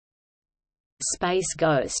Space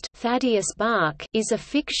Ghost Thaddeus Bark is a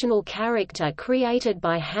fictional character created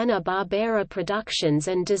by Hanna-Barbera Productions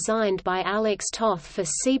and designed by Alex Toth for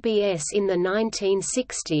CBS in the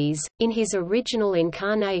 1960s. In his original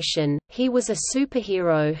incarnation, he was a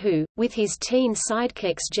superhero who, with his teen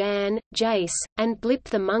sidekicks Jan, Jace, and Blip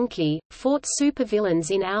the monkey, fought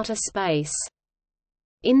supervillains in outer space.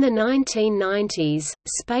 In the 1990s,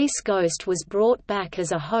 Space Ghost was brought back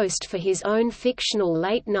as a host for his own fictional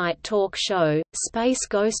late-night talk show, Space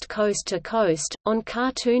Ghost Coast to Coast, on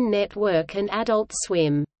Cartoon Network and Adult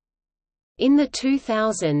Swim. In the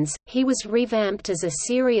 2000s, he was revamped as a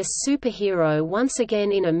serious superhero once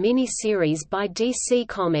again in a mini-series by DC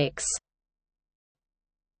Comics.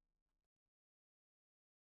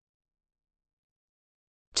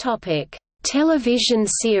 Television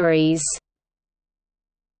series.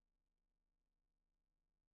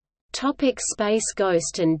 Space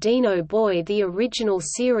Ghost and Dino Boy. The original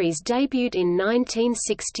series debuted in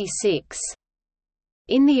 1966.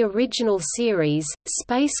 In the original series,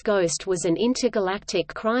 Space Ghost was an intergalactic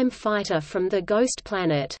crime fighter from the Ghost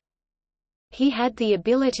Planet. He had the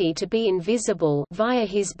ability to be invisible via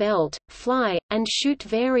his belt, fly, and shoot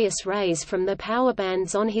various rays from the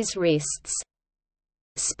powerbands on his wrists.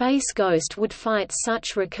 Space Ghost would fight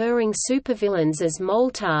such recurring supervillains as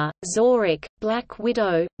Moltar, Zorik, Black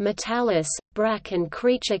Widow, Metalis, Brak and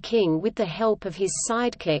Creature King with the help of his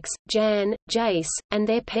sidekicks, Jan, Jace, and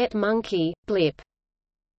their pet monkey, Blip.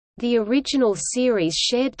 The original series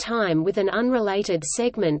shared time with an unrelated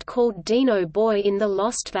segment called Dino Boy in the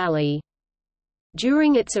Lost Valley.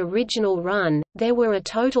 During its original run, there were a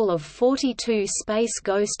total of 42 Space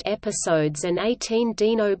Ghost episodes and 18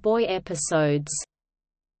 Dino Boy episodes.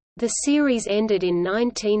 The series ended in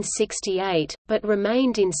 1968, but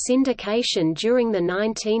remained in syndication during the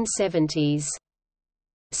 1970s.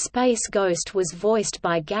 Space Ghost was voiced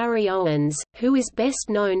by Gary Owens, who is best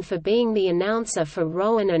known for being the announcer for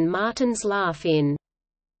Rowan and Martin's Laugh In.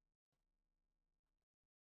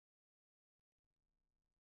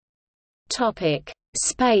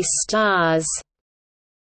 Space Stars.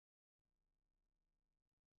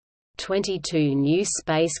 22 new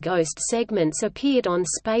Space Ghost segments appeared on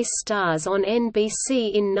Space Stars on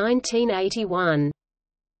NBC in 1981.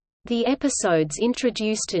 The episodes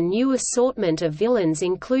introduced a new assortment of villains,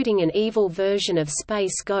 including an evil version of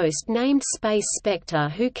Space Ghost named Space Spectre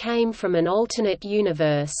who came from an alternate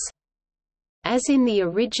universe. As in the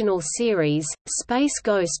original series, Space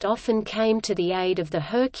Ghost often came to the aid of the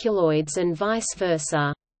Herculoids and vice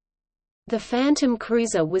versa. The Phantom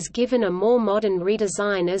Cruiser was given a more modern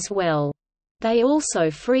redesign as well. They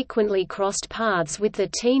also frequently crossed paths with the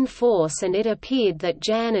Teen Force, and it appeared that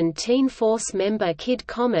Jan and Teen Force member Kid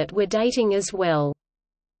Comet were dating as well.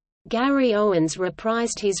 Gary Owens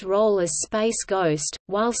reprised his role as Space Ghost,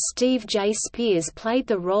 while Steve J. Spears played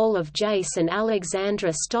the role of Jace and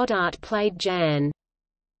Alexandra Stoddart played Jan.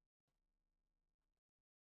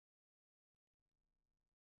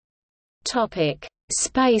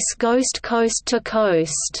 Space Ghost Coast to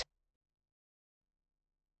Coast.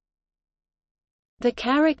 The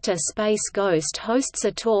character Space Ghost hosts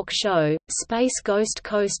a talk show, Space Ghost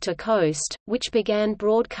Coast to Coast, which began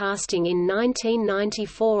broadcasting in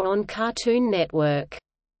 1994 on Cartoon Network.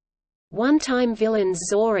 One-time villains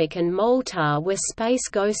Zorik and Moltar were Space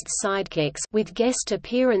Ghost's sidekicks, with guest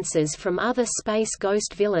appearances from other Space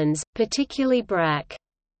Ghost villains, particularly Brak.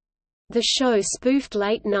 The show spoofed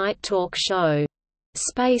late-night talk show.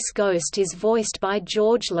 Space Ghost is voiced by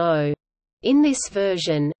George Lowe. In this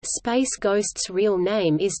version, Space Ghost's real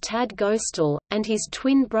name is Tad Ghostal, and his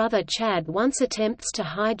twin brother Chad once attempts to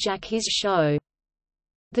hijack his show.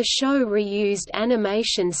 The show reused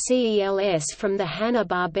animation CELS from the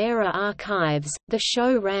Hanna-Barbera archives. The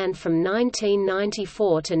show ran from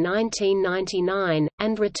 1994 to 1999,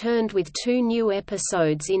 and returned with 2 new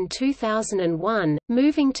episodes in 2001,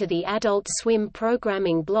 moving to the Adult Swim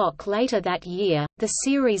programming block later that year. The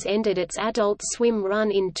series ended its Adult Swim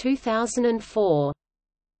run in 2004.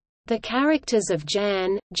 The characters of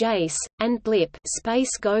Jan, Jace, and Blip,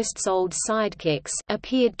 Space Ghost's old sidekicks,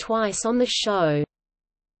 appeared twice on the show.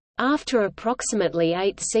 After approximately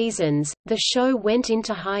 8 seasons, the show went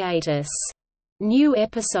into hiatus. New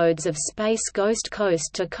episodes of Space Ghost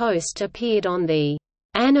Coast to Coast appeared on the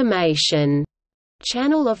Animation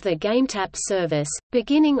channel of the GameTap service,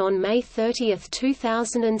 beginning on May 30,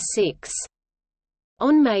 2006.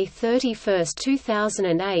 On May 31,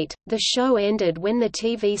 2008, the show ended when the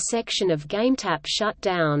TV section of GameTap shut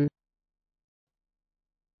down.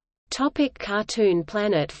 Cartoon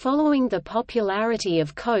Planet. Following the popularity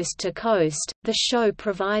of Coast to Coast, the show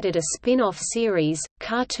provided a spin-off series,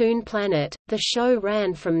 Cartoon Planet. The show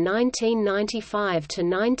ran from 1995 to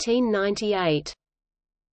 1998.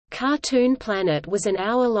 Cartoon Planet was an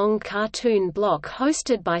hour-long cartoon block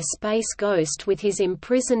hosted by Space Ghost with his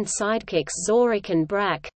imprisoned sidekicks Zorik and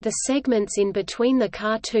Brak. The segments in between the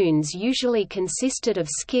cartoons usually consisted of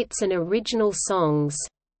skits and original songs.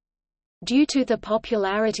 Due to the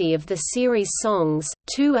popularity of the series' songs,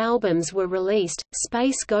 2 albums were released,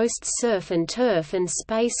 Space Ghost's Surf and Turf and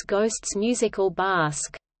Space Ghost's Musical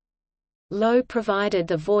Basque. Lowe provided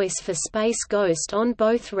the voice for Space Ghost on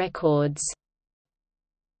both records.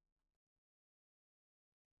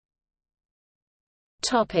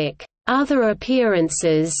 Other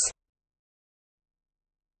appearances.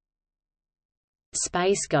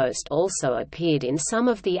 Space Ghost also appeared in some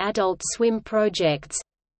of the Adult Swim projects.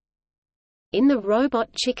 In the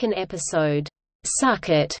Robot Chicken episode, Suck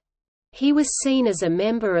It!, he was seen as a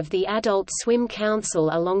member of the Adult Swim Council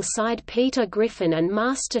alongside Peter Griffin and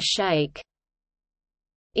Master Shake.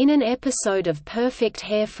 In an episode of Perfect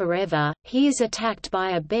Hair Forever, he is attacked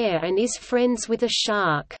by a bear and is friends with a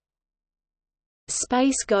shark.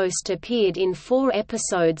 Space Ghost appeared in 4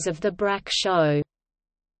 episodes of The Brak Show.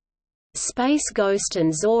 Space Ghost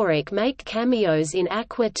and Zorik make cameos in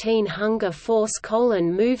Aqua Teen Hunger Force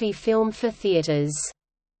movie film for theaters.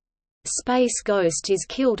 Space Ghost is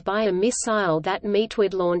killed by a missile that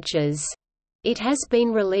Meatwad launches. It has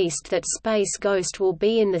been released that Space Ghost will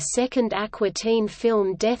be in the second Aqua Teen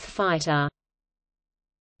film Death Fighter.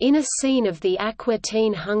 In a scene of the Aqua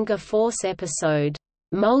Teen Hunger Force episode,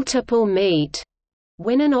 Multiple Meat,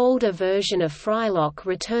 when an older version of Frylock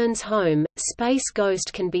returns home, Space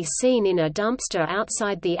Ghost can be seen in a dumpster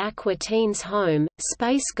outside the Aqua Teen's home.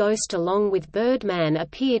 Space Ghost along with Birdman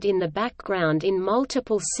appeared in the background in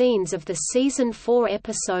multiple scenes of the Season 4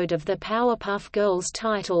 episode of the Powerpuff Girls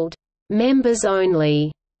titled, Members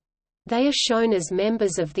Only. They are shown as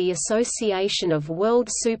members of the Association of World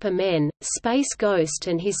Supermen. Space Ghost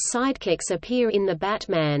and his sidekicks appear in the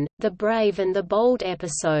Batman, the Brave and the Bold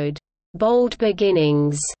episode, Bold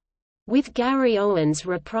Beginnings, with Gary Owens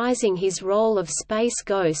reprising his role of Space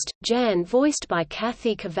Ghost, Jan voiced by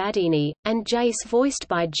Kathy Cavadini, and Jace voiced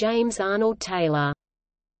by James Arnold Taylor.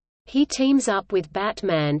 He teams up with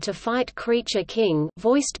Batman to fight Creature King,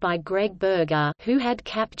 voiced by Greg Berger, who had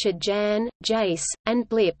captured Jan, Jace, and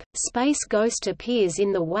Blip. Space Ghost appears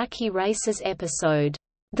in the Wacky Races episode,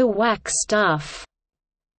 The Whack Stuff.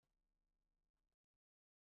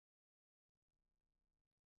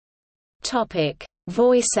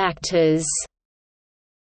 Voice actors.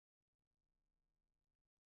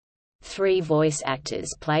 3 voice actors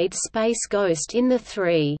played Space Ghost in the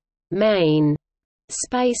 3 main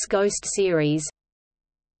Space Ghost series.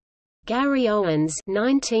 Gary Owens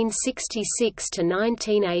 (1966 to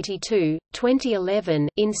 1982, 2011)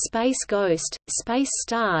 in Space Ghost, Space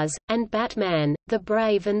Stars, and Batman: The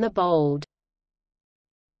Brave and the Bold.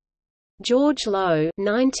 George Lowe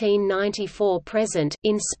 (1994–present)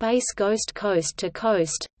 in Space Ghost Coast to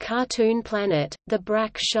Coast, Cartoon Planet, The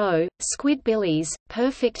Brak Show, Squidbillies,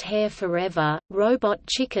 Perfect Hair Forever, Robot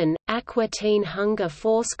Chicken, Aqua Teen Hunger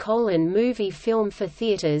Force movie film for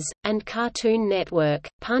theaters, and Cartoon Network,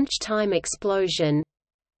 Punch Time Explosion.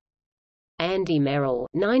 Andy Merrill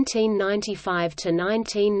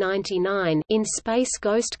 (1995–1999) in Space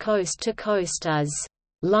Ghost Coast to Coast as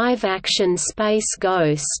live-action Space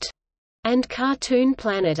Ghost, and Cartoon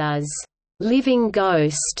Planet as Living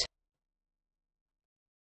Ghost.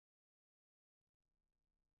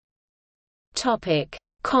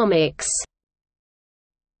 Comics.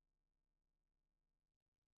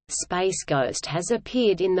 Space Ghost has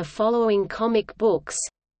appeared in the following comic books: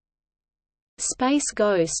 Space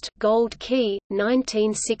Ghost, Gold Key,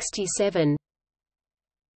 1967.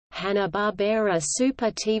 Hanna-Barbera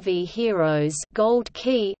Super TV Heroes, Gold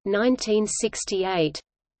Key, 1968.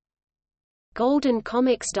 Golden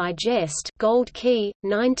Comics Digest, Gold Key,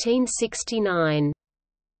 1969.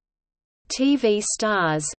 TV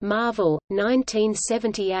Stars, Marvel,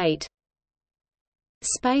 1978.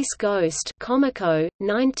 Space Ghost, Comico,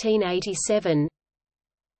 1987.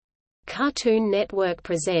 Cartoon Network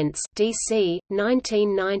Presents, DC,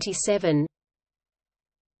 1997.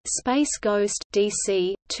 Space Ghost,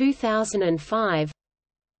 DC, 2005.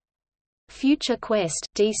 Future Quest,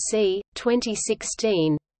 DC,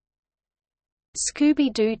 2016.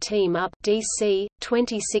 Scooby-Doo Team Up, DC,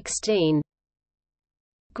 2016.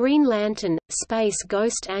 Green Lantern, Space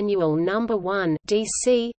Ghost Annual No. 1,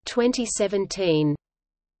 DC, 2017.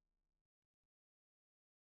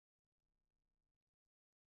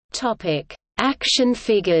 Action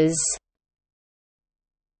figures.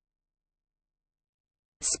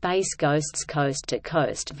 Space Ghost's Coast to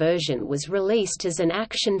Coast version was released as an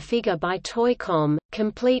action figure by Toycom,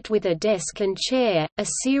 complete with a desk and chair, a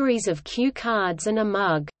series of cue cards and a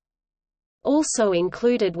mug. Also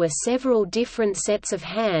included were several different sets of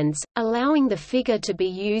hands, allowing the figure to be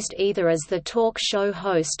used either as the talk show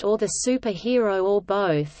host or the superhero or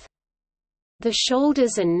both. The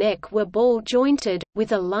shoulders and neck were ball-jointed,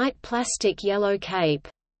 with a light plastic yellow cape.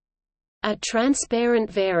 A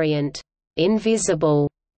transparent variant, Invisible,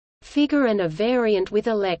 figure and a variant with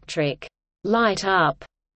electric light up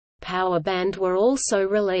power band were also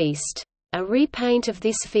released. A repaint of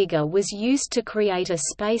this figure was used to create a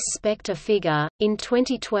Space Spectre figure. In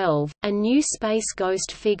 2012, a new Space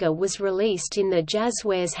Ghost figure was released in the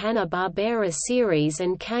Jazzwares Hanna-Barbera series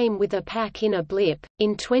and came with a pack in a blip.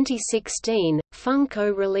 In 2016,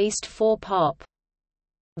 Funko released 4 pop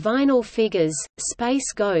vinyl figures: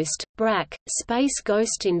 Space Ghost, Brack, Space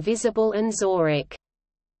Ghost Invisible and Zorik.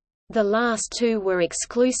 The last 2 were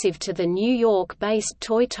exclusive to the New York-based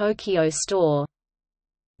Toy Tokyo store.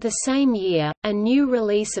 The same year, a new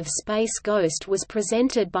release of Space Ghost was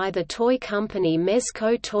presented by the toy company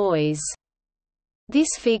Mezco Toys. This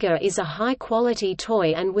figure is a high-quality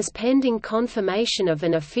toy and was pending confirmation of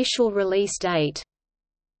an official release date.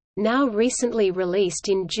 Now recently released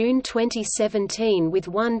in June 2017, with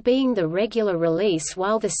one being the regular release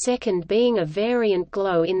while the second being a variant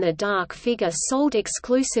glow-in-the-dark figure sold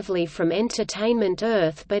exclusively from Entertainment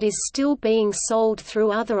Earth but is still being sold through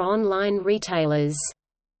other online retailers.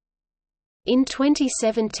 In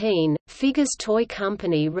 2017, Figures Toy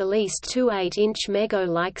Company released 2 8-inch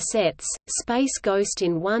Mego-like sets, Space Ghost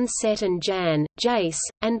in one set and Jan, Jace,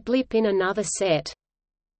 and Blip in another set.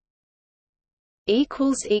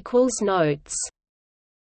 Notes